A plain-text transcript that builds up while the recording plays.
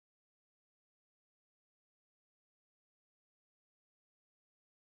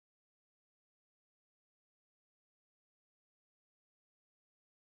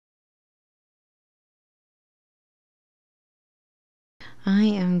I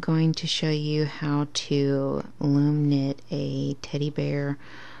am going to show you how to loom knit a teddy bear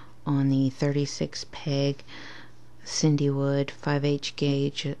on the 36 peg Cindwood 5/8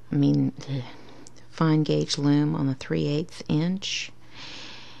 gauge, fine gauge loom on the 3/8 inch.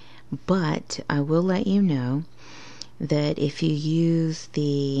 But I will let you know that if you use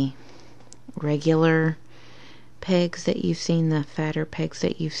the regular pegs that you've seen, the fatter pegs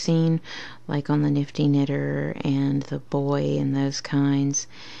that you've seen, like on the Nifty Knitter and the Boy and those kinds,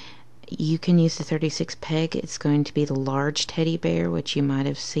 you can use the 36 peg. It's going to be the large teddy bear, which you might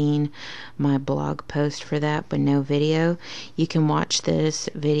have seen my blog post for that, but no video. You can watch this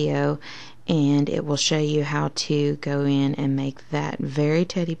video and it will show you how to go in and make that very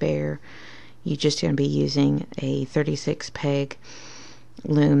teddy bear. You're just going to be using a 36 peg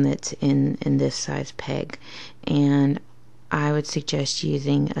loom that's in this size peg, and I would suggest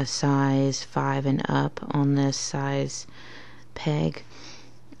using a size 5 and up on this size peg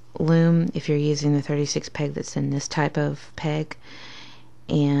loom if you're using the 36 peg that's in this type of peg.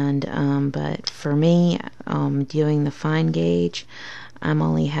 And but for me, doing the fine gauge, I'm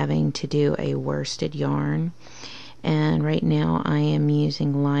only having to do a worsted yarn, and right now I am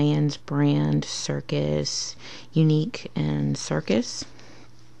using Lion's brand Circus Unique and Circus,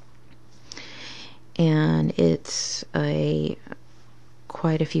 and it's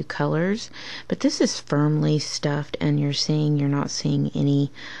quite a few colors, but this is firmly stuffed, and you're not seeing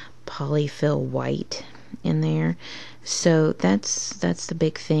any polyfill white in there. So that's the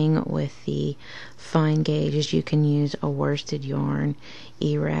big thing with the fine gauge, is you can use a worsted yarn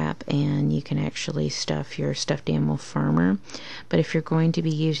E-wrap and you can actually stuff your stuffed animal firmer. But if you're going to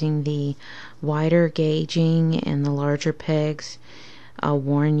be using the wider gauging and the larger pegs, I'll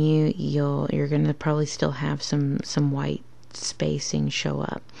warn you, you're going to probably still have some white spacing show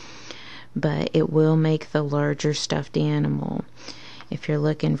up, but it will make the larger stuffed animal if you're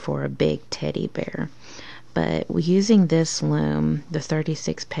looking for a big teddy bear. But using this loom, the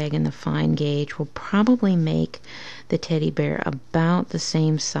 36 peg and the fine gauge, will probably make the teddy bear about the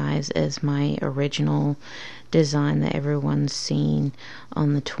same size as my original design that everyone's seen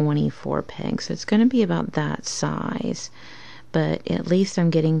on the 24 peg. So it's going to be about that size. But at least I'm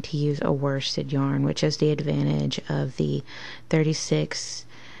getting to use a worsted yarn, which is the advantage of the 36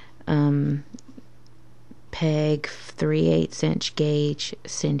 peg 3/8 inch gauge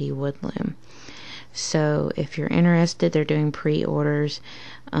Cindwood loom. So if you're interested, they're doing pre-orders,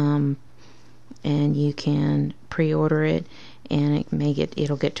 and you can pre-order it, and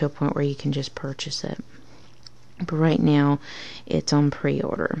it'll get to a point where you can just purchase it. But right now it's on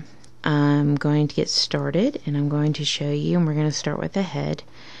pre-order. I'm going to get started, and I'm going to show you, and we're going to start with the head,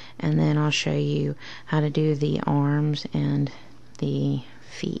 and then I'll show you how to do the arms and the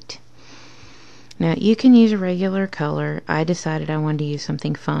feet. Now you can use a regular color. I decided I wanted to use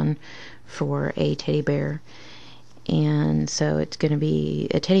something fun for a teddy bear, and so it's going to be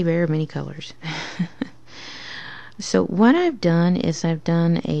a teddy bear of many colors. So what I've done is I'm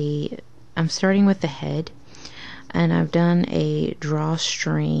starting with the head, and I've done a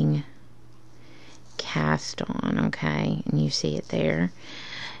drawstring cast on, okay, and you see it there.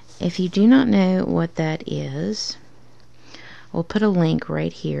 If you do not know what that is, we'll put a link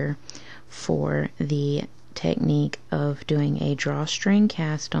right here for the technique of doing a drawstring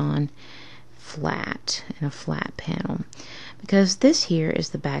cast on flat in a flat panel, because this here is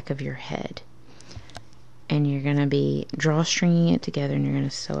the back of your head, and you're going to be drawstringing it together, and you're going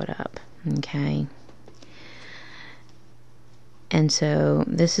to sew it up, okay? And so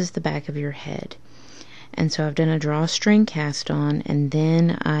this is the back of your head, and so I've done a drawstring cast on, and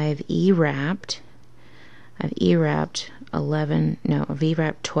then I've E-wrapped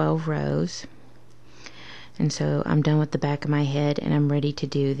 12 rows, and so I'm done with the back of my head, and I'm ready to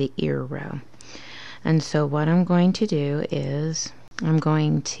do the ear row. And so what I'm going to do is I'm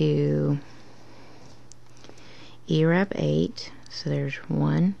going to E-wrap 8, so there's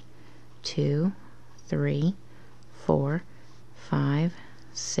 1, 2, 3, 4, 5,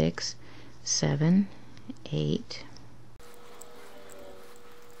 6, 7, 8.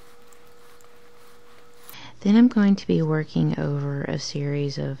 Then I'm going to be working over a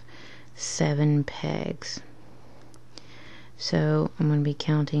series of 7 pegs. So I'm going to be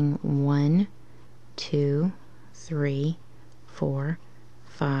counting 1, 2, 3, 4,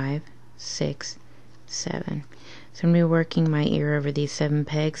 5, 6, 7. So I'm going to be working my ear over these 7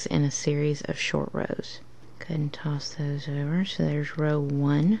 pegs in a series of short rows. Go ahead and toss those over. So there's row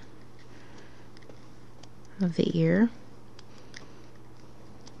 1 of the ear.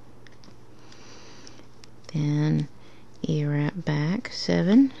 Then E-wrap back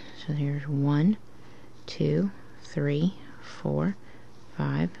 7. So there's 1, 2, 3, 4,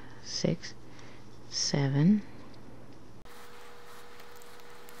 5, 6, 7.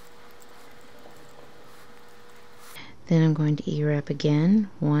 Then I'm going to E-wrap again.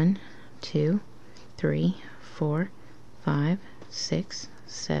 1, 2, 3, 4, 5, 6,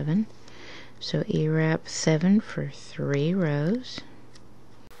 7. So E-wrap 7 for 3 rows.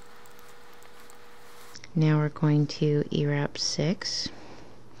 Now we're going to E-wrap 6. So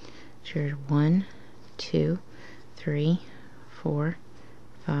here's 1, 2, 3, 4,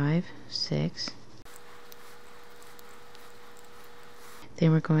 5, 6.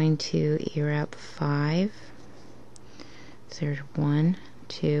 Then we're going to E-wrap 5. So there's 1,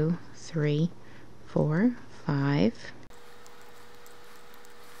 2, 3, 4, 5.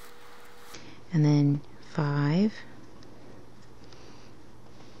 And then 5.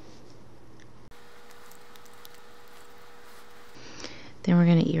 Then we're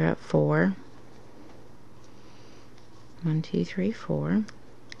going to E-wrap 4. 1, 2, 3, 4.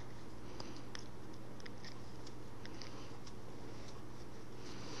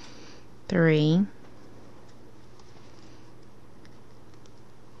 Three.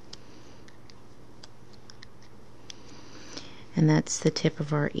 And that's the tip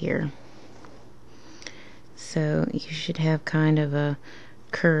of our ear. So you should have kind of a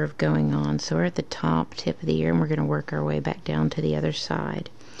curve going on. So we're at the top tip of the ear and we're going to work our way back down to the other side.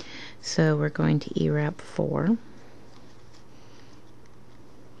 So we're going to E-wrap 4.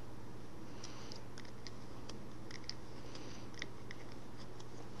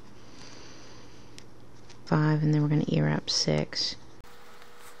 And then we're going to E-wrap 6.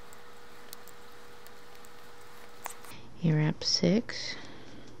 E-wrap 6.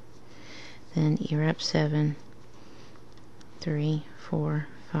 Then E-wrap 7. 3, 4,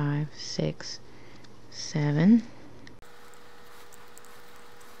 5, 6, 7.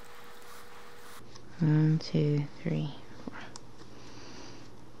 1, 2, 3, 4,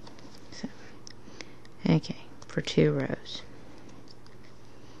 7. Okay, for 2 rows.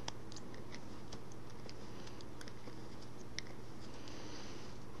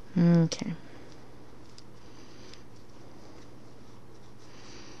 Okay.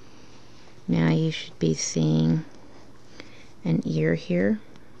 Now you should be seeing an ear here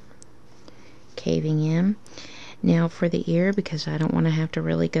caving in. Now for the ear, because I don't want to have to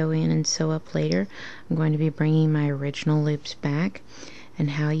really go in and sew up later, I'm going to be bringing my original loops back.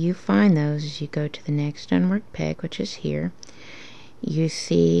 And how you find those is you go to the next unworked peg, which is here. You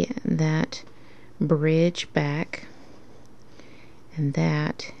see that bridge back, and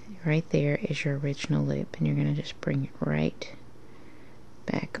that right there is your original loop, and you're going to just bring it right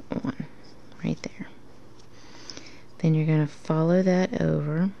back on, right there. Then you're going to follow that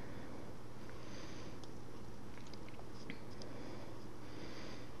over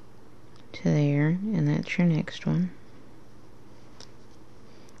to there, and that's your next one.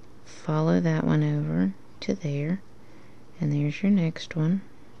 Follow that one over to there, and there's your next one.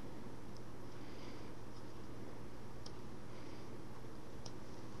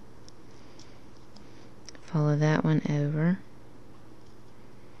 Follow that one over.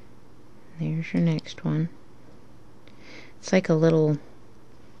 There's your next one. It's like a little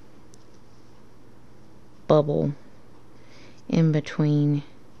bubble in between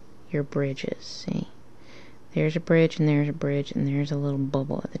your bridges. See? There's a bridge and there's a bridge and there's a little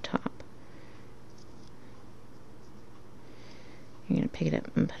bubble at the top. You're going to pick it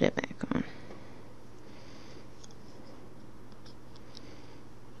up and put it back on.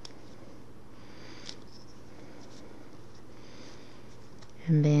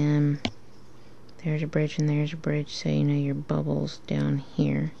 And then there's a bridge and there's a bridge, so you know your bubble's down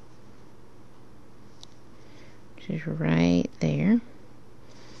here, which is right there.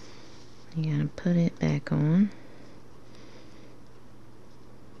 You gotta put it back on.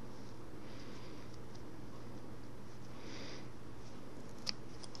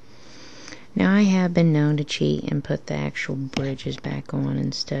 Now I have been known to cheat and put the actual bridges back on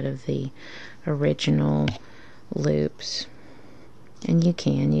instead of the original loops. And you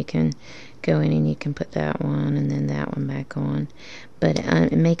can go in and you can put that one and then that one back on, but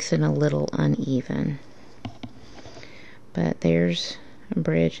it makes it a little uneven. But there's a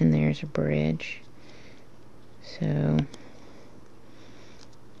bridge and there's a bridge, so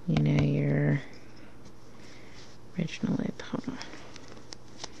you know your original loop. Hold on.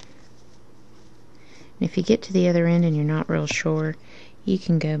 And if you get to the other end and you're not real sure, you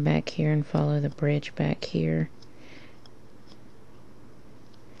can go back here and follow the bridge back here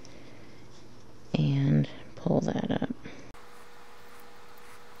and pull that up.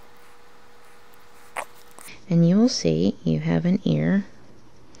 And you will see you have an ear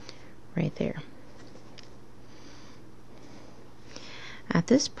right there. At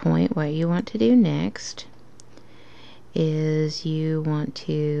this point, what you want to do next is you want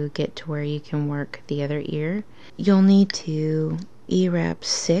to get to where you can work the other ear. You'll need to E-wrap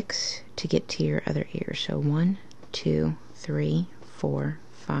 6 to get to your other ear. So 1, 2, 3, 4,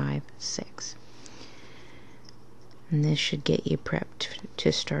 5, 6. And this should get you prepped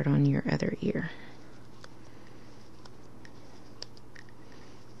to start on your other ear.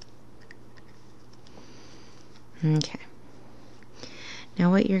 Okay. Now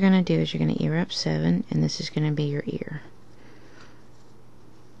what you're going to do is you're going to E-wrap 7, and this is going to be your ear.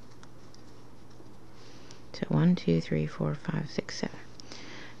 So 1, 2, 3, 4, 5, 6, 7.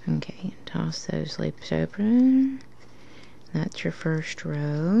 Okay, toss those loops open. That's your first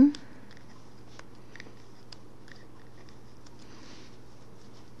row.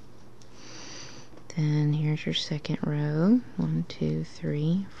 Then here's your second row. 1, 2,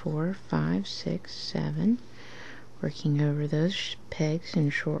 3, 4, 5, 6, 7. Working over those pegs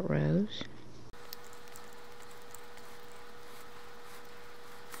in short rows.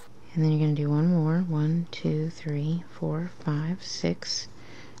 And then you're going to do one more. 1, 2, 3, 4, 5, 6,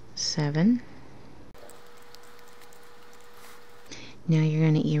 7. Now you're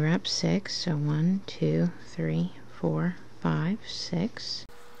going to E-wrap 6. So 1, 2, 3, 4, 5, 6.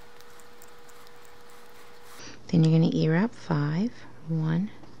 Then you're going to E-wrap 5. 1,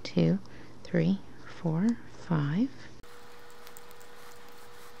 2, 3, 4, 5.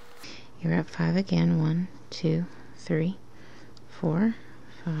 E-wrap 5 again. 1, 2, 3, 4,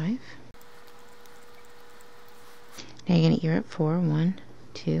 5. Now you're going to E-wrap 4. 1,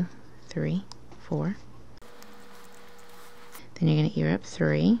 2, 3, 4. Then you're going to E-wrap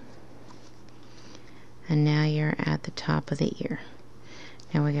 3. And now you're at the top of the ear.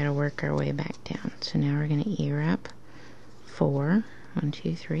 Now we got to work our way back down. So now we're going to E-wrap 4. 1,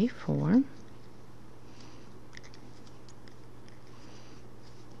 2, 3, 4.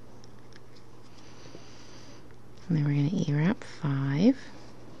 And then we're going to E-wrap 5.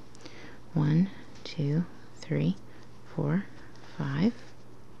 1, 2, 3, 4, 5.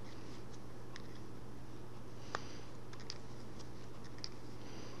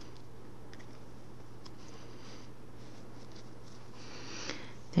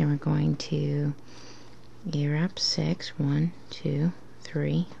 Then we're going to E-wrap 6. 1, 2,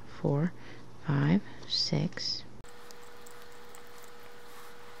 3, 4, 5, 6.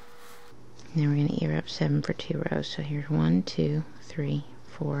 And then we're going to E-wrap 7 for 2 rows. So here's 1, 2, 3,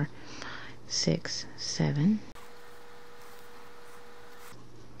 4, 6, 7.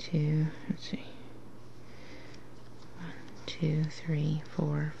 2, let's see. 1, 2, 3,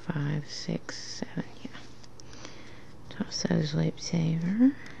 4, 5, 6, 7. Yeah. Toss those loops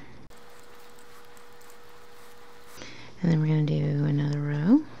over. And then we're going to do another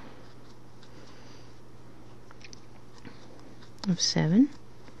row of 7.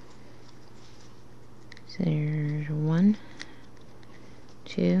 So there's 1,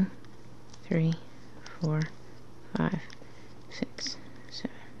 2, 3, 4, 5, 6,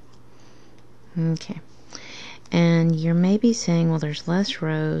 7. Okay. And you're maybe saying, well, there's less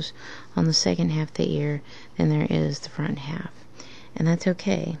rows on the second half of the ear than there is the front half. And that's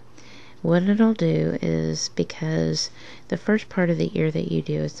okay. What it'll do is, because the first part of the ear that you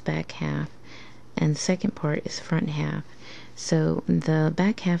do is the back half, and the second part is the front half. So the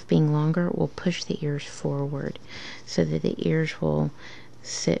back half being longer will push the ears forward so that the ears will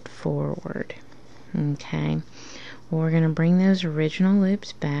sit forward. Okay. Well, we're going to bring those original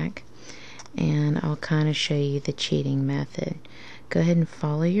loops back, and I'll kind of show you the cheating method. Go ahead and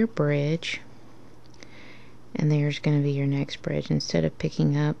follow your bridge, and there's going to be your next bridge. Instead of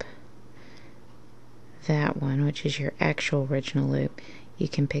picking up that one, which is your actual original loop, you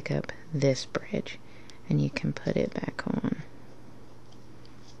can pick up this bridge and you can put it back on.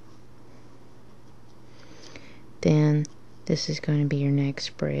 Then this is going to be your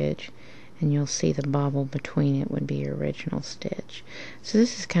next bridge, and you'll see the bobble between it would be your original stitch. So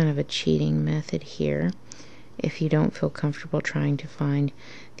this is kind of a cheating method here. If you don't feel comfortable trying to find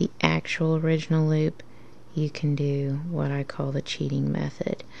the actual original loop, you can do what I call the cheating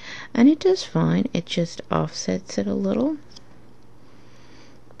method. And it does fine, it just offsets it a little,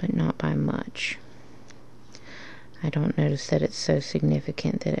 but not by much. I don't notice that it's so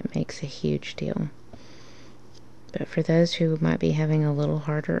significant that it makes a huge deal. But for those who might be having a little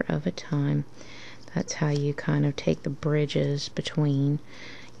harder of a time, that's how you kind of take the bridges between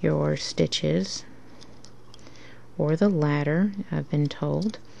your stitches, or the ladder, I've been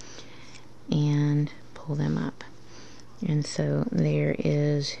told, and pull them up. And so there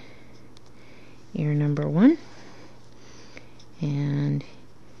is ear number 1 and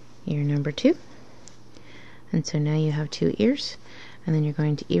ear number 2. And so now you have 2 ears. and then you're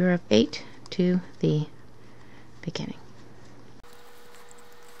going to ear up 8 to the beginning.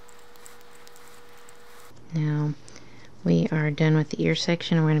 Now we are done with the ear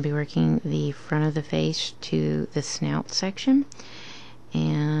section. We're going to be working the front of the face to the snout section,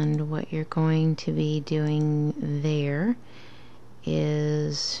 and what you're going to be doing there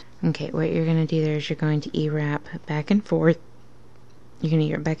is, okay, what you're going to do there is you're going to E-wrap back and forth. You're going to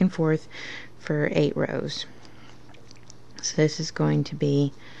E-wrap back and forth for 8 rows. So this is going to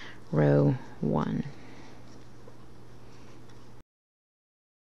be row 1.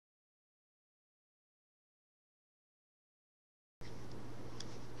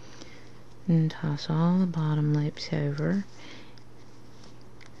 And toss all the bottom loops over.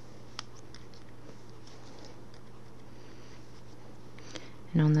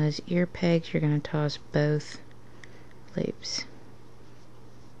 And on those ear pegs, you're going to toss both loops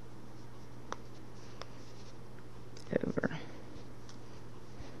over.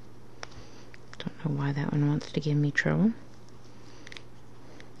 Don't know why that one wants to give me trouble.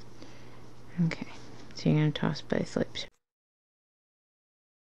 Okay, so you're going to toss both loops.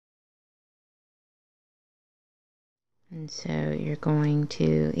 And so you're going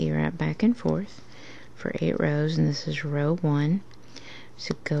to E-wrap back and forth for 8 rows, and this is row 1.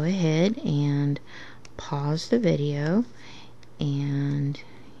 So go ahead and pause the video and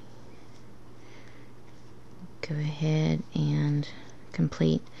go ahead and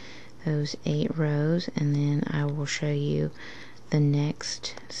complete those 8 rows, and then I will show you the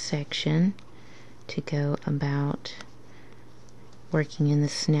next section to go about working in the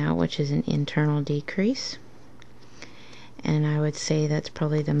snout, which is an internal decrease. And I would say that's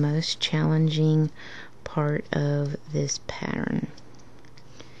probably the most challenging part of this pattern.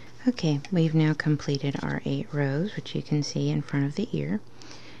 Okay, we've now completed our 8 rows, which you can see in front of the ear,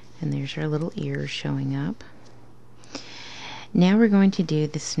 and there's our little ears showing up. Now we're going to do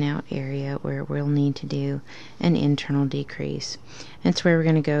the snout area where we'll need to do an internal decrease. That's where we're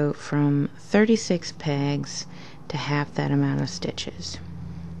going to go from 36 pegs to half that amount of stitches.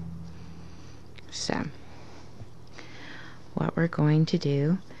 So what we're going to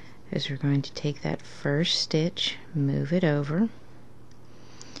do is we're going to take that first stitch, move it over,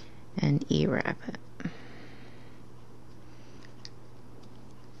 and E-wrap it.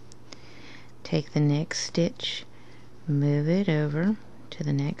 Take the next stitch, move it over to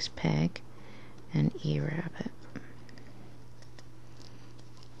the next peg, and E-wrap it.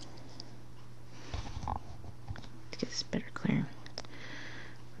 Let's get this better clear.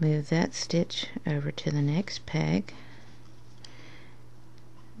 Move that stitch over to the next peg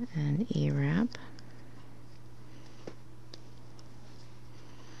and E-wrap.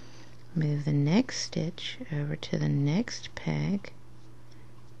 Move the next stitch over to the next peg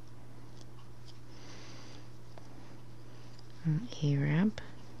and E-wrap.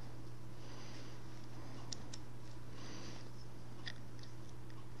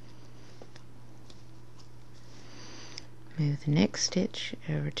 Move the next stitch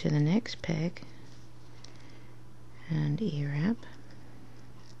over to the next peg and E-wrap.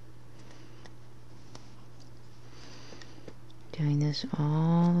 Doing this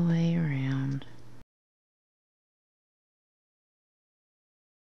all the way around.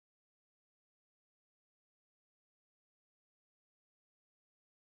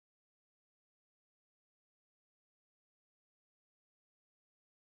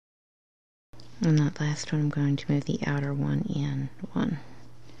 And that last one I'm going to move the outer one in one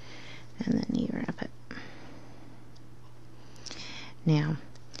and then E-wrap it. Now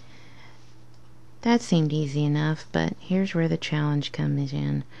that seemed easy enough, but here's where the challenge comes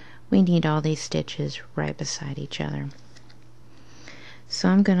in. We need all these stitches right beside each other. So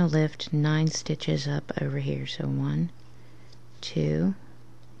I'm going to lift 9 stitches up over here. So 1, 2,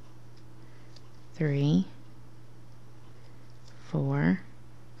 3, 4,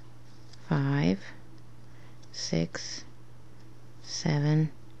 5, 6,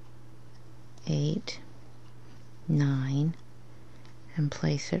 7, 8, 9, and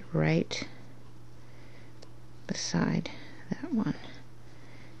place it right beside that one,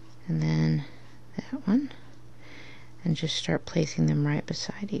 and then that one, and just start placing them right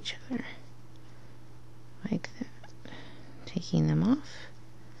beside each other like that, taking them off,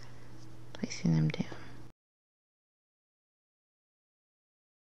 placing them down.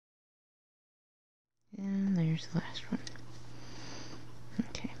 And there's the last one.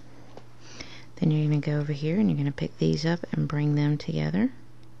 Okay, then you're going to go over here and you're going to pick these up and bring them together.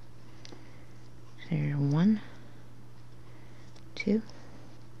 There, 1, 2,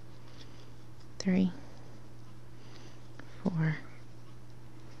 3, 4,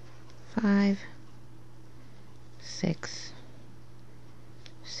 5, 6,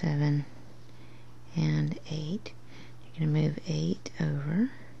 7, and 8. You're going to move 8 over.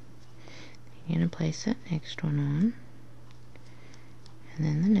 You're going to place that next one on, and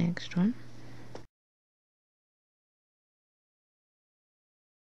then the next one.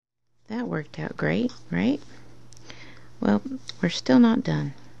 That worked out great, right? Well, we're still not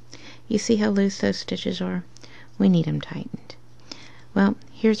done. You see how loose those stitches are? We need them tightened. Well,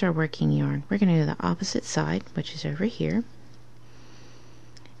 here's our working yarn. We're going to do the opposite side, which is over here,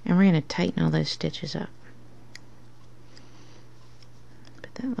 and we're going to tighten all those stitches up.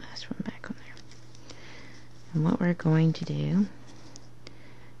 Put that last one back on there. And what we're going to do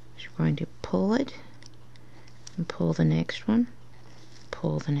is we're going to pull it and pull the next one,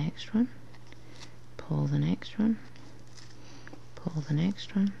 pull the next one, pull the next one, pull the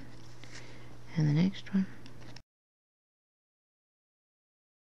next one, and the next one.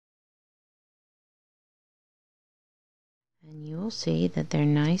 And you will see that they're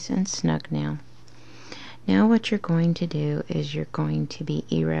nice and snug now. Now what you're going to do is you're going to be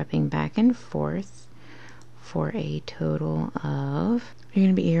E-wrapping back and forth for a total of, you're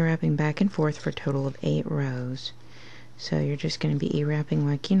going to be E-wrapping back and forth for a total of 8 rows. So you're just going to be E-wrapping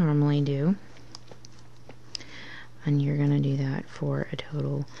like you normally do. And you're going to do that for a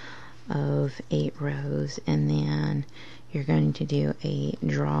total of 8 rows. And then you're going to do a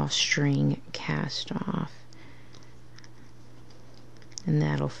drawstring cast off. And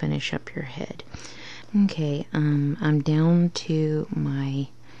that'll finish up your head. Okay, I'm down to my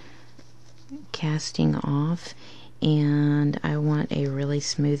casting off, and I want a really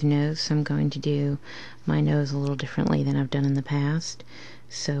smooth nose, so I'm going to do my nose a little differently than I've done in the past.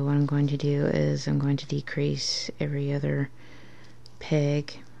 So what I'm going to do is I'm going to decrease every other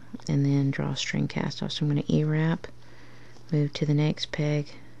peg and then drawstring cast off. So I'm going to E-wrap, move to the next peg,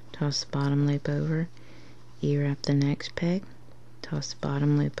 toss the bottom loop over, E-wrap the next peg, toss the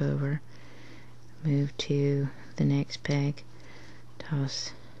bottom loop over, move to the next peg,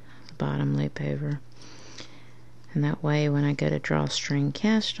 toss the bottom loop over, and that way when I go to drawstring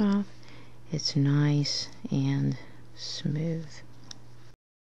cast off, it's nice and smooth.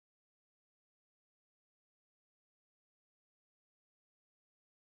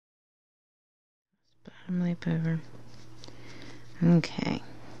 Bottom loop over. Okay.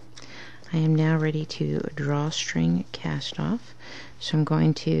 I am now ready to drawstring cast off. So I'm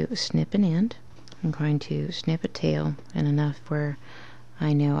going to snip an end. I'm going to snip a tail, and enough where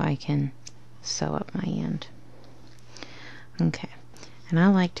I know I can sew up my end. Okay. And I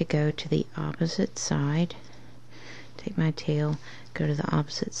like to go to the opposite side. Take my tail, go to the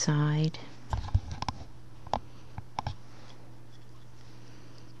opposite side.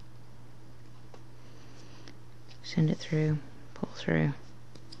 Send it through, pull through,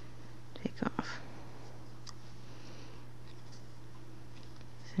 take off.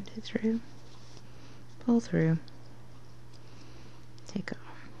 Send it through, pull through, take off.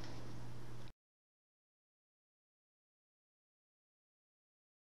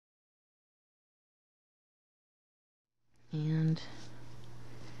 And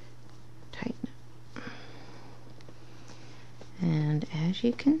tighten it. And as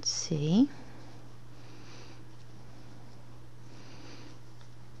you can see,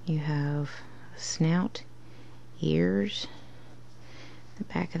 you have a snout, ears, the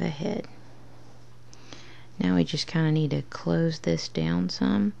back of the head. Now we just kind of need to close this down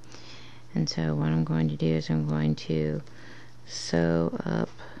some, and so what I'm going to do is I'm going to sew up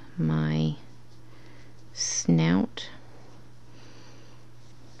my snout,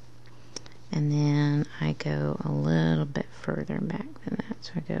 and then I go a little bit further back than that,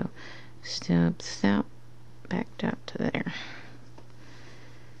 so I go snout backed up to there,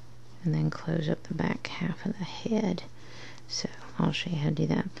 and then close up the back half of the head. So I'll show you how to do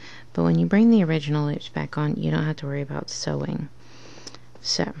that. But when you bring the original loops back on, you don't have to worry about sewing.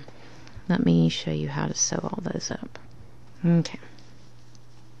 So let me show you how to sew all those up. Okay.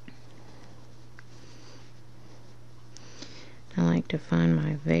 I like to find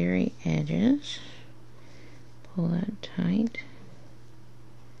my very edges, pull that tight,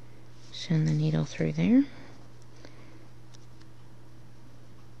 send the needle through there.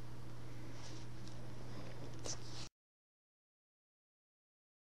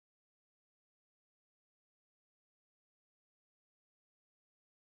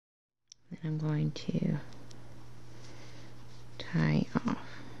 Then I'm going to tie off.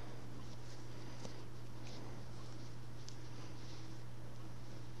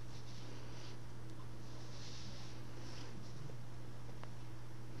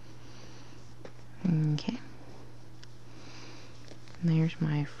 Okay. And there's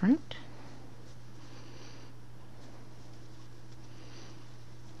my front.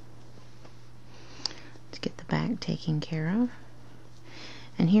 to get the back taken care of.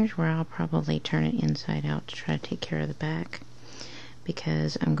 And here's where I'll probably turn it inside out to try to take care of the back,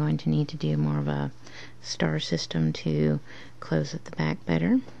 because I'm going to need to do more of a star system to close at the back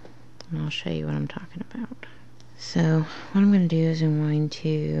better. And I'll show you what I'm talking about. So what I'm going to do is I'm going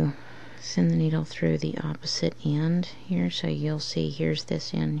to send the needle through the opposite end here. So you'll see here's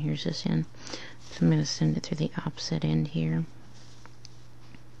this end, here's this end. So I'm going to send it through the opposite end here.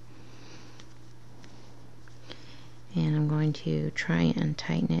 And I'm going to try and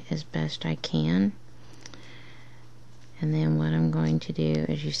tighten it as best I can. And then what I'm going to do,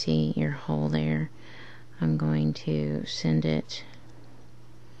 as you see your hole there, I'm going to send it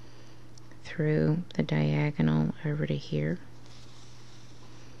through the diagonal over to here.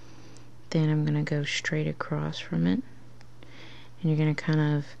 Then I'm going to go straight across from it. And you're going to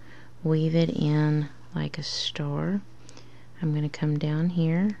kind of weave it in like a star. I'm going to come down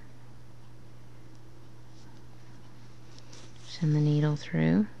here, send the needle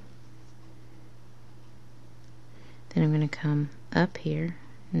through. Then I'm going to come up here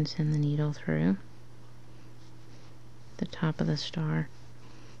and send the needle through the top of the star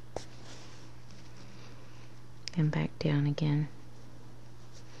and back down again.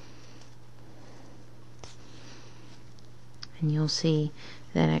 And you'll see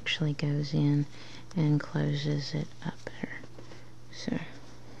that actually goes in and closes it up there. So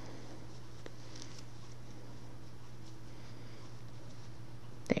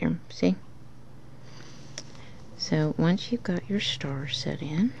there, see? So once you've got your star set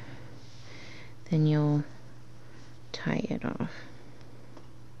in, then you'll tie it off.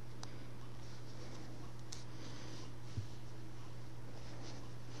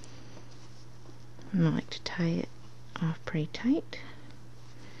 I like to tie it off pretty tight,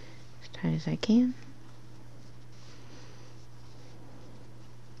 as tight as I can.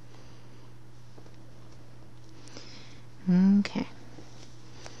 Okay.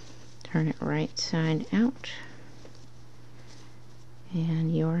 Turn it right side out.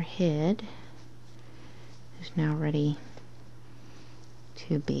 And your head is now ready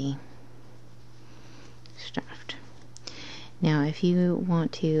to be stuffed. Now if you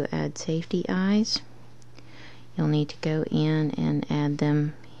want to add safety eyes, you'll need to go in and add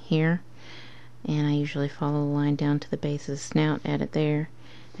them here. And I usually follow the line down to the base of the snout, add it there,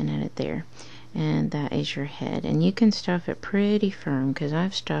 and add it there. And that is your head. And you can stuff it pretty firm, because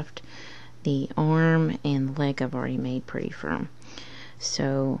I've stuffed the arm and the leg I've already made pretty firm.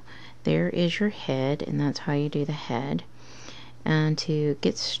 So there is your head, and that's how you do the head. And to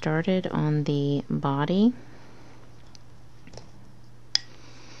get started on the body,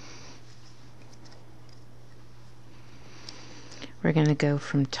 we're going to go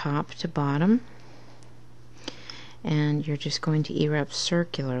from top to bottom, and you're just going to E-wrap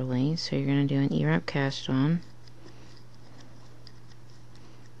circularly. So you're going to do an E-wrap cast on,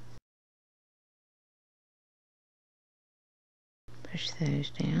 push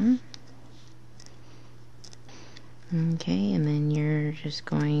those down. Okay, and then you're just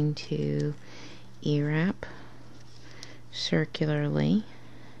going to E-wrap circularly.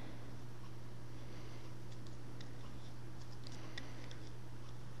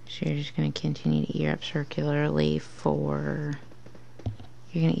 So you're just going to continue to E-wrap circularly for,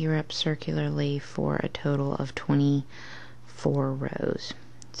 you're going to E-wrap circularly for a total of 24 rows.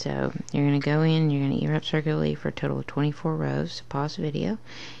 So you're going to go in, you're going to E-wrap circularly for a total of 24 rows. So pause the video,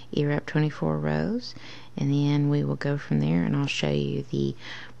 E-wrap 24 rows, and then we will go from there, and I'll show you the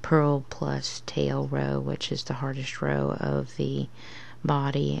purl plus tail row, which is the hardest row of the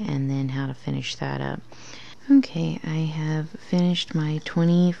body, and then how to finish that up. Okay, I have finished my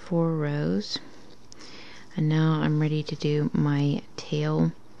 24 rows, and now I'm ready to do my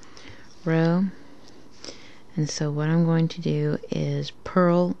tail row. And so what I'm going to do is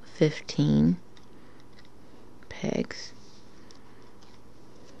purl 15 pegs.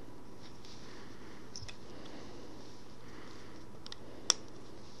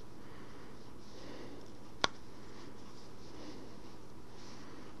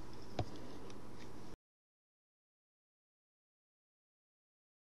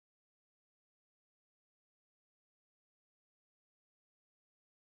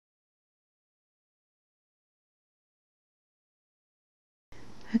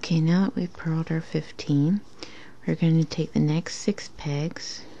 Okay, now that we've purled our 15, we're going to take the next 6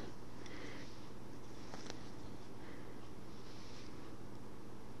 pegs,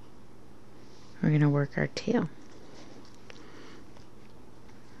 we're going to work our tail.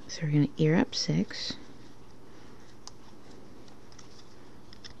 So we're going to ear up 6,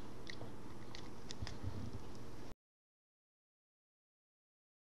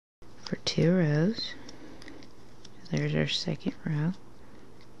 for 2 rows, there's our second row.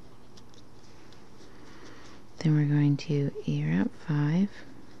 Then we're going to ear up 5.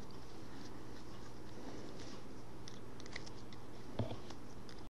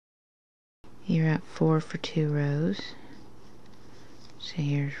 Ear up 4 for 2 rows. So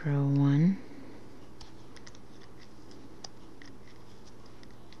here's row 1.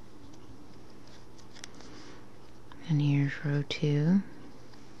 And here's row 2.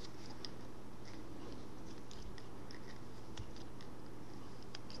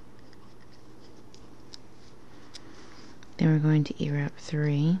 Then we're going to ear up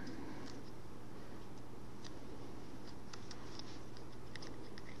 3.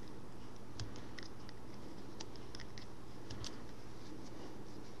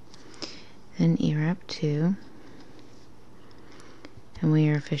 Then ear up 2. And we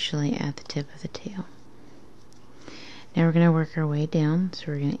are officially at the tip of the tail. Now we're going to work our way down, so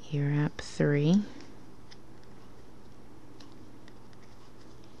we're going to ear up 3.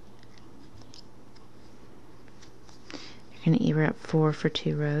 You're going to ear up 4 for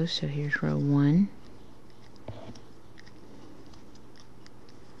 2 rows, so here's row 1.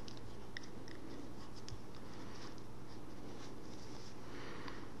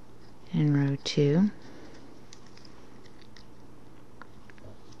 And row 2.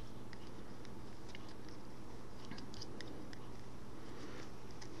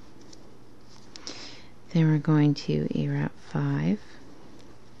 Then we're going to ear up 5.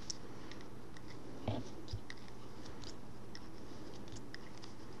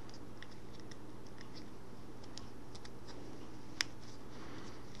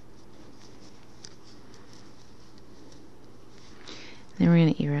 Then we're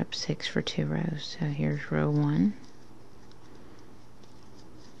going to ear up 6 for 2 rows. So here's row 1.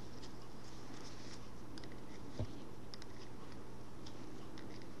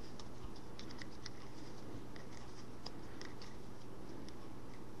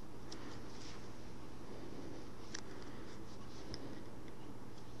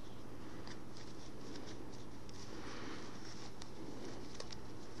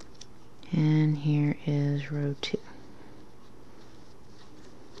 And here is row 2.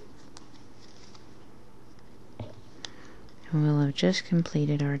 And we'll have just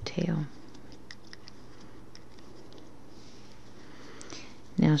completed our tail.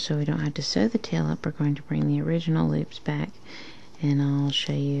 Now, so we don't have to sew the tail up, we're going to bring the original loops back, and I'll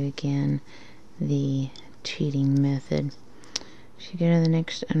show you again the cheating method. So you go to the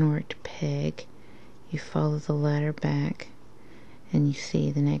next unworked peg, you follow the ladder back, and you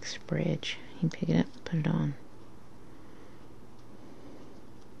see the next bridge. You pick it up, put it on.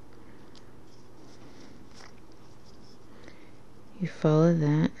 You follow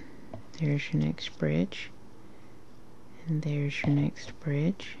that, there's your next bridge, and there's your next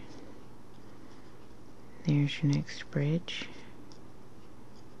bridge, there's your next bridge,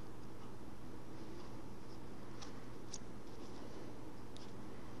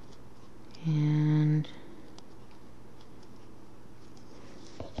 and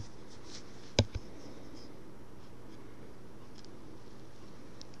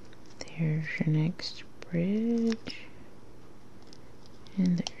there's your next bridge,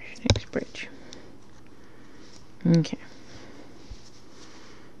 and there's your next bridge. Okay.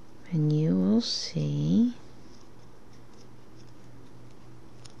 And you will see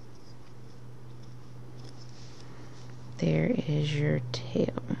there is your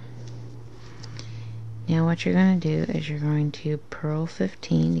tail. Now what you're going to do is you're going to purl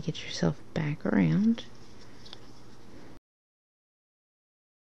 15 to get yourself back around.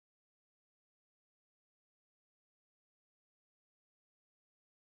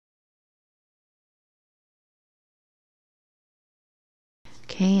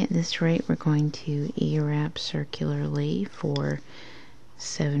 Okay, at this rate we're going to E-wrap circularly for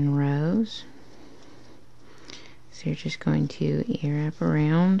 7 rows. So you're just going to E-wrap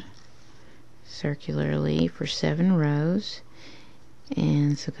around circularly for 7 rows.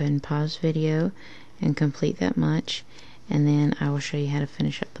 And so go ahead and pause video and complete that much, and then I will show you how to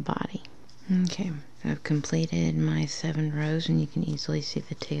finish up the body. Okay, I've completed my 7 rows, and you can easily see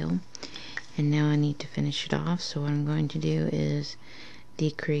the tail. And now I need to finish it off, so what I'm going to do is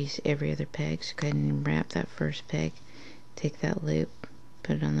decrease every other peg. So go ahead and wrap that first peg, take that loop,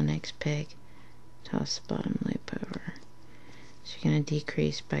 put it on the next peg, toss the bottom loop over. So you're going to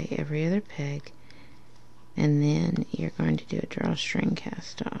decrease by every other peg, and then you're going to do a drawstring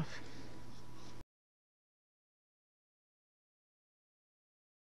cast off.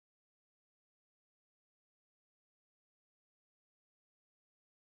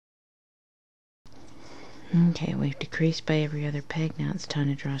 Okay, we've decreased by every other peg. Now it's time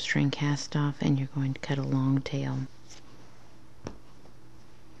to draw string cast off, and you're going to cut a long tail.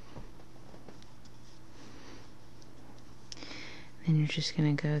 Then you're just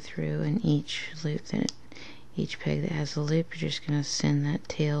going to go through, and each peg that has a loop, you're just going to send that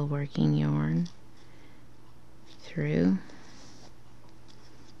tail working yarn through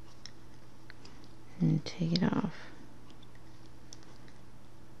and take it off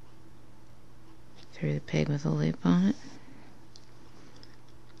through the peg with a loop on it.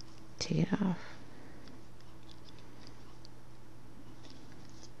 Take it off.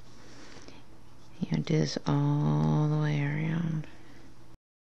 You do this all the way around.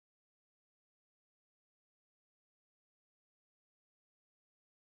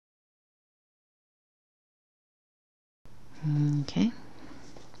 Okay.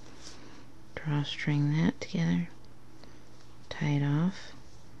 Drawstring that together. Tie it off.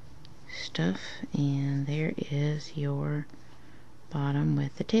 Stuff, and there is your bottom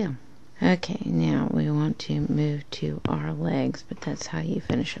with the tail. Okay, now we want to move to our legs, but that's how you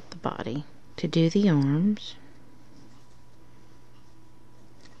finish up the body. To do the arms,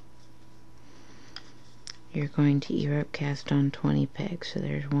 you're going to E-rope cast on 20 pegs. So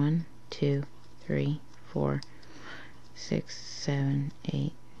there's 1, 2, 3, 4, 6, 7,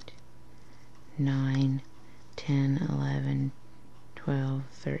 8, 9, 10, 11, 12,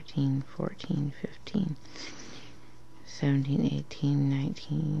 13, 14, 15, 17, 18,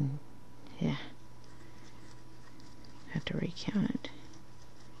 19, yeah. I have to recount it.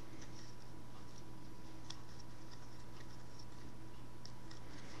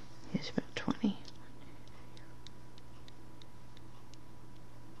 It's about 20.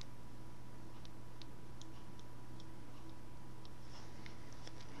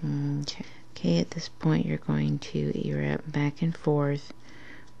 Okay, at this point you're going to E-wrap back and forth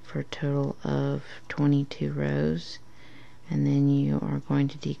for a total of 22 rows, and then you are going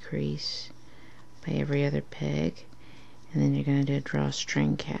to decrease by every other peg, and then you're going to do a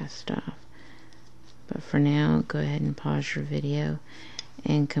drawstring cast off. But for now, go ahead and pause your video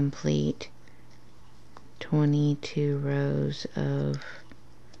and complete 22 rows of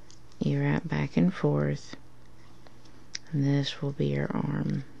E-wrap back and forth, and this will be your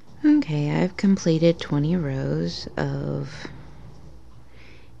arm. Okay, I've completed 20 rows of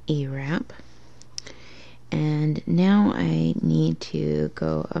E-wrap, and now I need to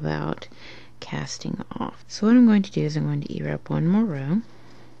go about casting off. So what I'm going to do is I'm going to E-wrap one more row.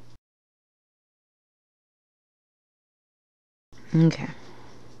 Okay.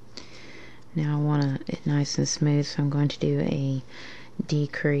 Now I want it nice and smooth, so I'm going to do a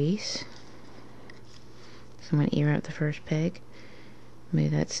decrease. So I'm going to E-wrap the first peg,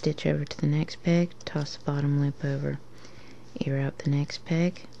 move that stitch over to the next peg, toss the bottom loop over, E-wrap the next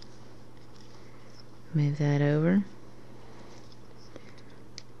peg, move that over,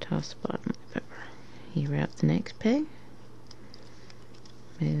 toss the bottom loop over, E-wrap the next peg,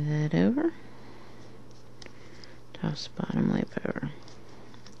 move that over, toss the bottom loop over,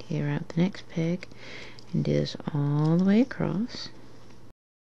 E-wrap the next peg, and do this all the way across.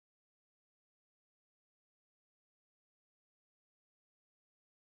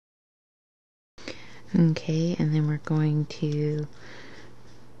 Okay, and then we're going to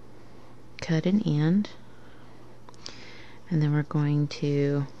cut an end, and then we're going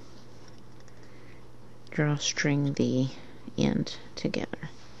to drawstring the end together.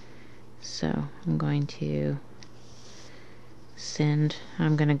 So I'm going to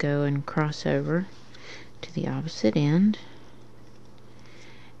go and cross over to the opposite end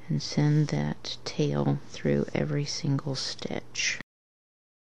and send that tail through every single stitch.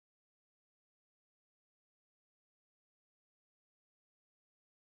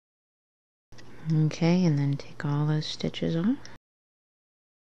 Okay, and then take all those stitches off,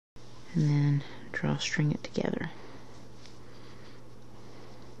 and then drawstring it together.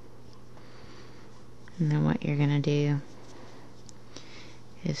 And then what you're going to do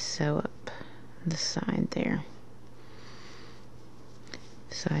is sew up the side there.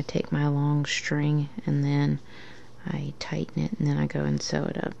 So I take my long string and then I tighten it, and then I go and sew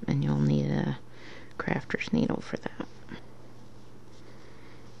it up, and you'll need a crafter's needle for that.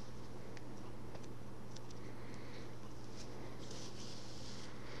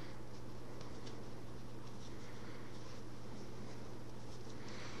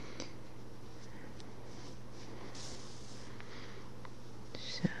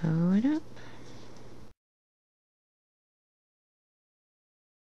 Sew it up.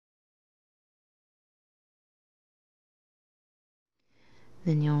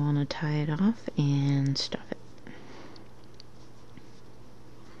 Then you'll want to tie it off and stuff it.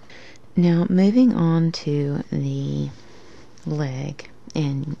 Now moving on to the leg,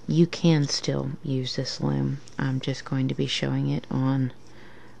 and you can still use this loom. I'm just going to be showing it on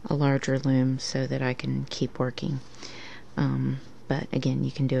a larger loom so that I can keep working. but again,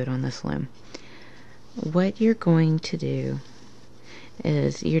 you can do it on this loom. What you're going to do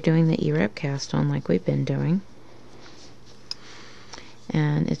is you're doing the E-wrap cast on like we've been doing,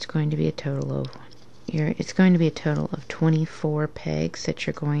 and it's going to be a total of 24 pegs that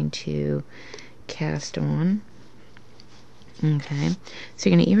you're going to cast on. Okay, so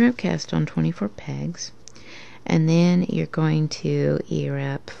you're going to E-wrap cast on 24 pegs, and then you're going to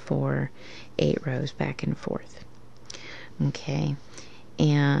E-wrap for 8 rows back and forth. Okay,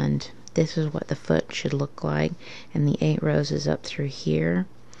 and this is what the foot should look like, and the 8 rows is up through here.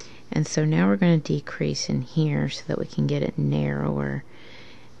 And so now we're going to decrease in here so that we can get it narrower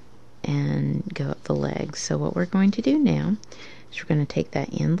and go up the legs. So what we're going to do now is we're going to take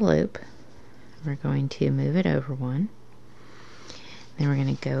that end loop, we're going to move it over one, then we're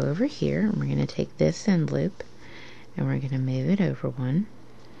going to go over here and we're going to take this end loop and we're going to move it over one,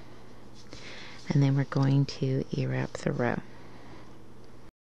 and then we're going to E-wrap the row.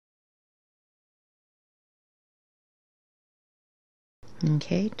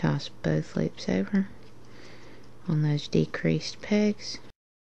 Okay, toss both loops over on those decreased pegs.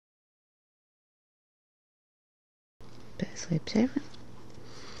 Both loops over.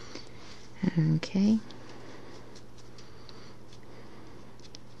 Okay.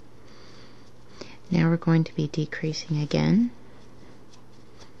 Now we're going to be decreasing again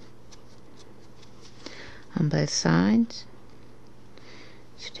on both sides.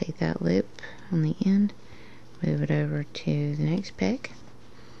 So take that loop on the end, move it over to the next peg.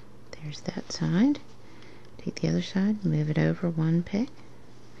 There's that side. Take the other side, move it over one peg,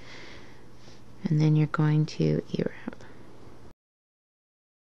 and then you're going to E-wrap.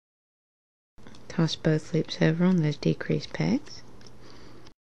 Toss both loops over on those decreased pegs.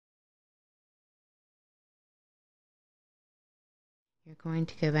 You're going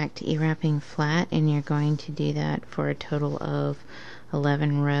to go back to E-wrapping flat, and you're going to do that for a total of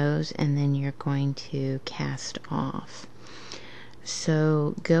 11 rows, and then you're going to cast off.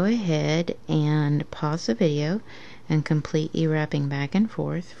 So go ahead and pause the video and complete E-wrapping back and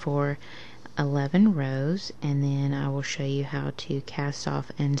forth for 11 rows, and then I will show you how to cast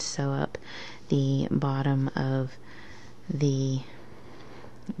off and sew up the bottom of the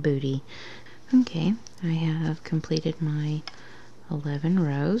booty. Okay, I have completed my 11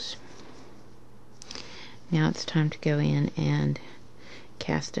 rows. Now it's time to go in and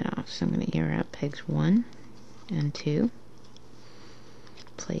cast it off. So I'm going to E-wrap pegs 1 and 2,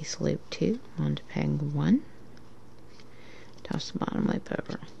 place loop 2 onto peg 1, toss the bottom loop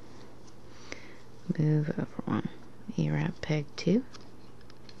over, move over 1, E-wrap peg 2,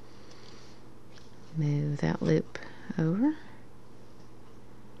 move that loop over,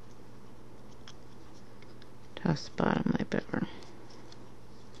 toss the bottom loop over.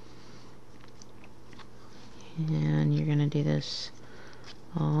 And you're going to do this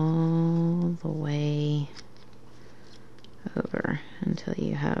all the way over until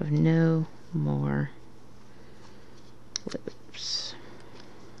you have no more loops.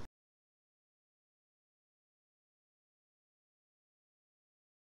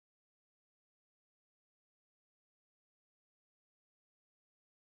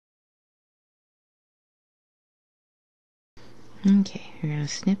 Okay, you're going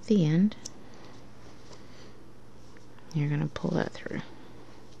to snip the end. You're going to pull that through.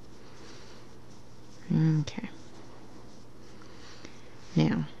 Okay.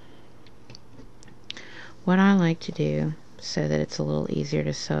 Now, what I like to do so that it's a little easier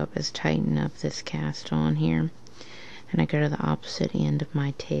to sew up is tighten up this cast on here. And I go to the opposite end of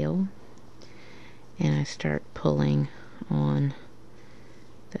my tail and I start pulling on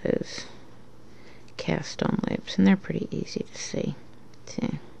those cast on loops, and they're pretty easy to see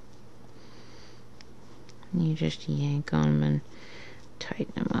too. You just yank on them and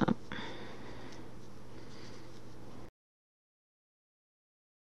tighten them up.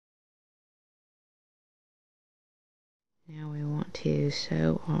 Now we want to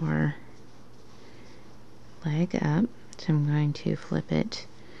sew our leg up, so I'm going to flip it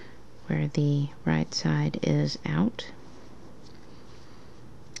where the right side is out.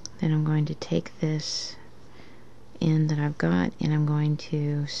 Then I'm going to take this end that I've got and I'm going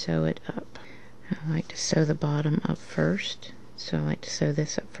to sew it up. I like to sew the bottom up first, so I like to sew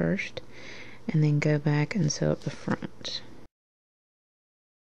this up first and then go back and sew up the front.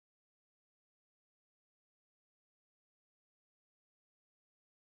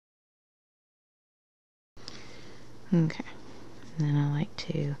 Okay, and then I like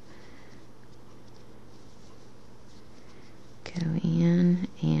to go in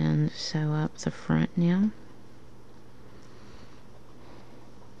and sew up the front now.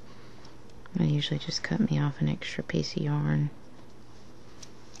 I usually just cut me off an extra piece of yarn.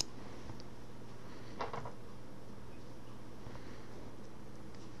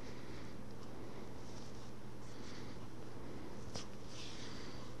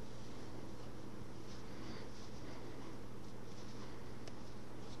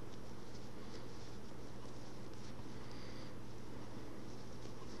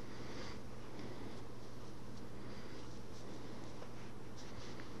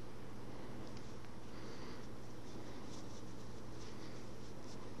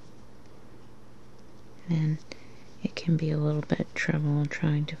 can be a little bit trouble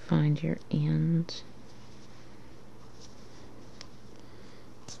trying to find your ends.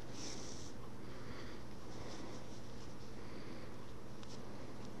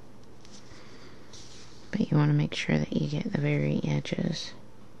 But you want to make sure that you get the very edges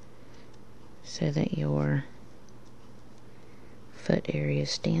so that your foot area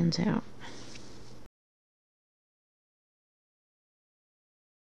stands out.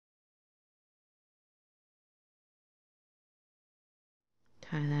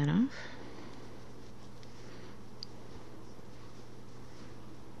 Tie that off.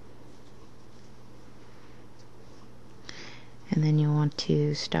 And then you want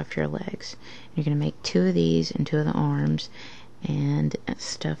to stuff your legs. You're going to make 2 of these and 2 of the arms and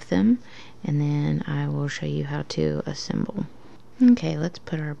stuff them, and then I will show you how to assemble. Okay, let's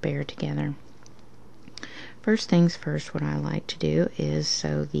put our bear together. First things first, what I like to do is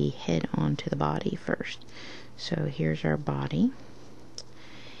sew the head onto the body first. So here's our body,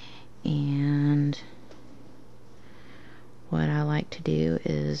 and what I like to do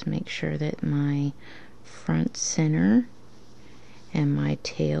is make sure that my front center and my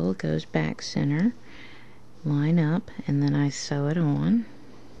tail goes back center, line up, and then I sew it on.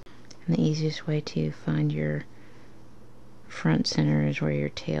 And the easiest way to find your front center is where your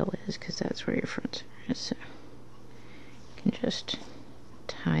tail is, because that's where your front center is. So you can just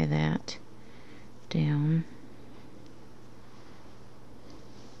tie that down.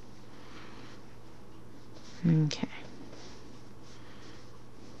 Okay.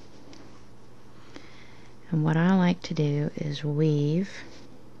 And what I like to do is weave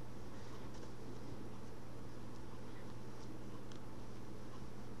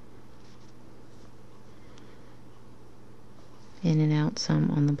in and out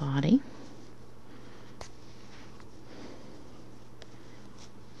some on the body.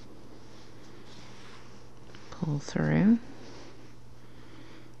 Pull through.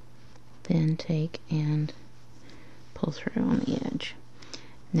 Then take and pull through on the edge.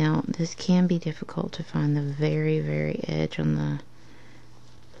 Now, this can be difficult to find the very, very edge on the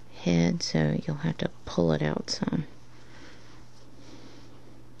head, so you'll have to pull it out some.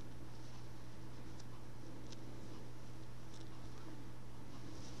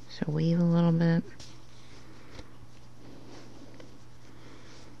 So weave a little bit,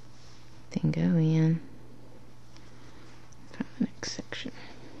 then go in, find the next section.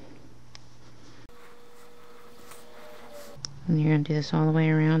 And you're going to do this all the way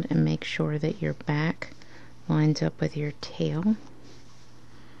around and make sure that your back lines up with your tail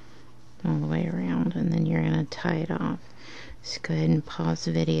all the way around, and then you're going to tie it off. So go ahead and pause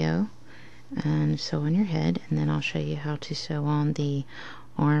the video and sew on your head, and then I'll show you how to sew on the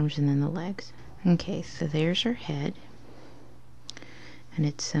arms and then the legs. Okay, so there's her head, and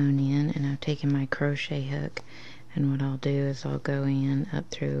it's sewn in, and I've taken my crochet hook, and what I'll do is I'll go in up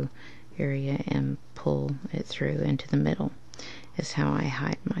through area and pull it through into the middle. Is how I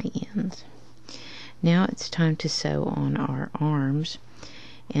hide my ends. Now it's time to sew on our arms,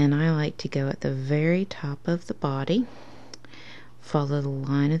 and I like to go at the very top of the body, follow the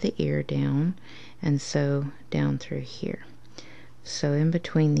line of the ear down, and sew down through here. So in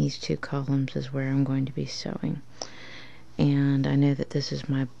between these 2 columns is where I'm going to be sewing, and I know that this is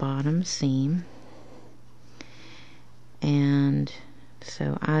my bottom seam, and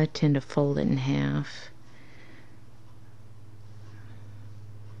so I tend to fold it in half.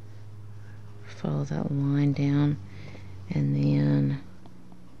 Follow that line down, and then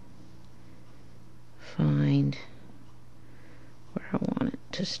find where I want it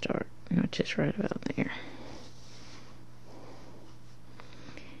to start, which is right about there.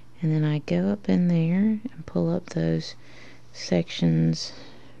 And then I go up in there and pull up those sections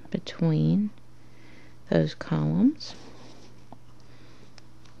between those columns.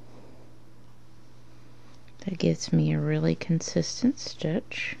 That gives me a really consistent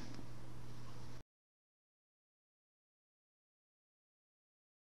stitch.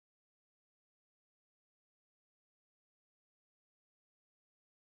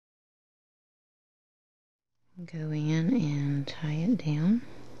 Go in and tie it down.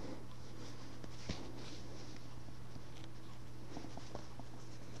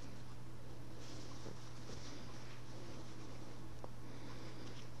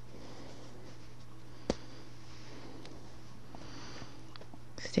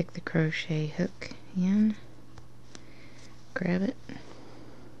 Stick the crochet hook in, grab it,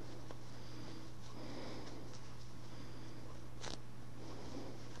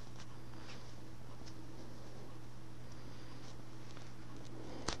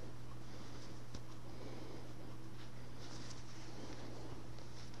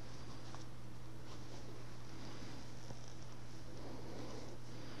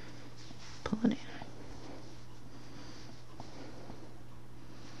 pull it in.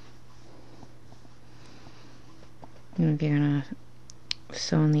 And you're going to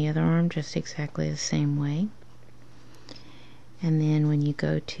sew on the other arm just exactly the same way. And then when you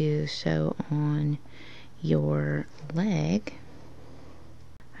go to sew on your leg,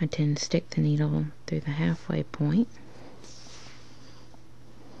 I tend to stick the needle through the halfway point.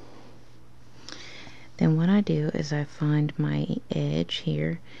 Then what I do is I find my edge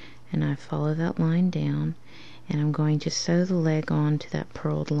here and I follow that line down, and I'm going to sew the leg on to that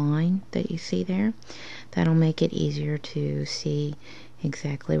purled line that you see there. That'll make it easier to see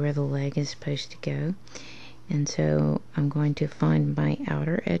exactly where the leg is supposed to go. And so I'm going to find my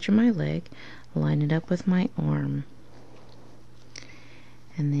outer edge of my leg, line it up with my arm,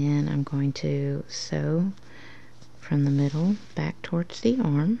 and then I'm going to sew from the middle back towards the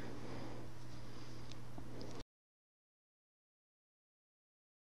arm.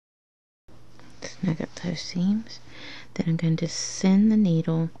 Snug up those seams. Then I'm going to send the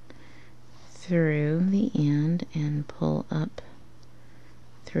needle through the end and pull up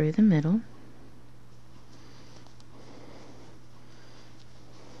through the middle.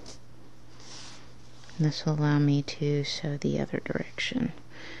 This will allow me to sew the other direction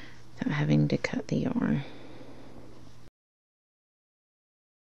without having to cut the yarn.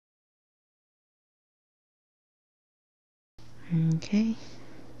 Okay.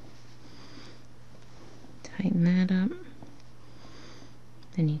 Tighten that up.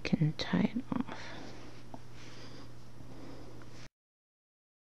 Then you can tie it off.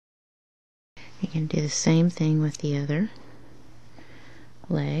 You can do the same thing with the other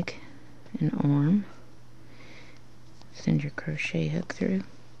leg and arm. Send your crochet hook through,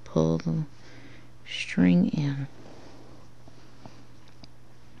 pull the string in.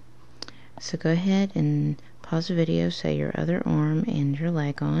 So go ahead and pause the video, sew your other arm and your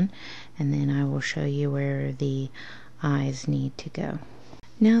leg on, and then I will show you where the eyes need to go.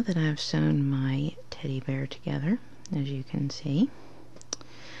 Now that I've sewn my teddy bear together, as you can see,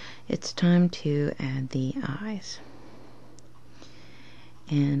 it's time to add the eyes.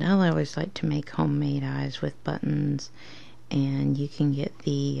 And I always like to make homemade eyes with buttons, and you can get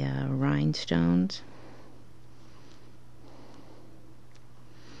the rhinestones.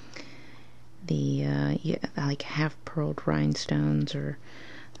 Like half pearled rhinestones or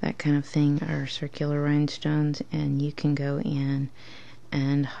that kind of thing, or circular rhinestones, and you can go in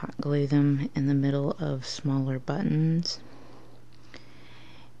and hot glue them in the middle of smaller buttons,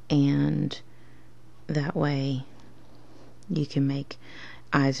 and that way you can make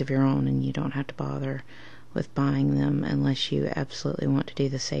eyes of your own and you don't have to bother with buying them unless you absolutely want to do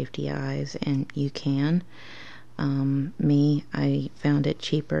the safety eyes, and you can. I found it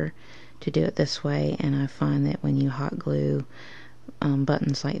cheaper to do it this way, and I find that when you hot glue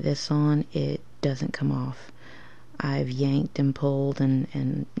buttons like this on, it doesn't come off. I've yanked and pulled,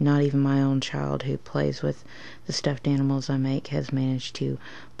 and not even my own child who plays with the stuffed animals I make has managed to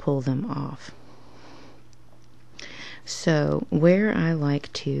pull them off. So where I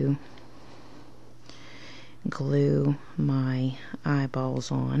like to glue my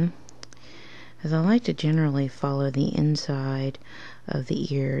eyeballs on is I like to generally follow the inside of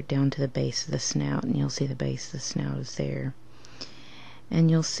the ear down to the base of the snout, and you'll see the base of the snout is there. And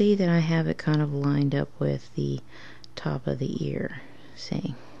you'll see that I have it kind of lined up with the top of the ear.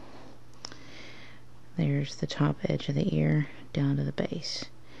 See? There's the top edge of the ear down to the base.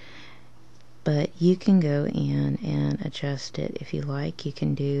 But you can go in and adjust it if you like. You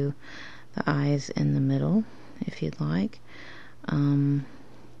can do the eyes in the middle if you'd like.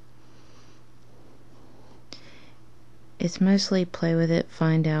 It's mostly play with it,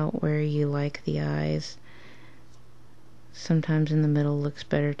 find out where you like the eyes. Sometimes in the middle looks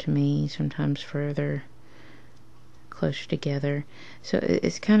better to me, sometimes further closer together. So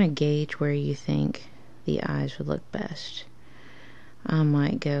it's kind of gauge where you think the eyes would look best. I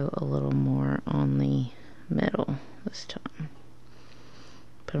might go a little more on the middle this time.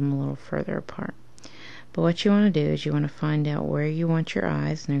 Put them a little further apart. But what you want to do is you want to find out where you want your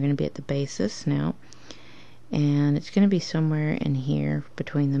eyes, and they're going to be at the base of the snout. And it's going to be somewhere in here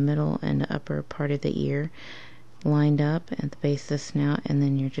between the middle and the upper part of the ear, lined up at the base of the snout, and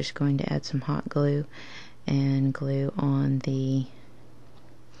then you're just going to add some hot glue and glue on the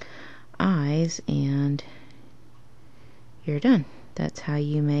eyes, and you're done. That's how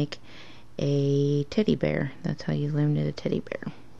you make a teddy bear. That's how you loom knit a teddy bear.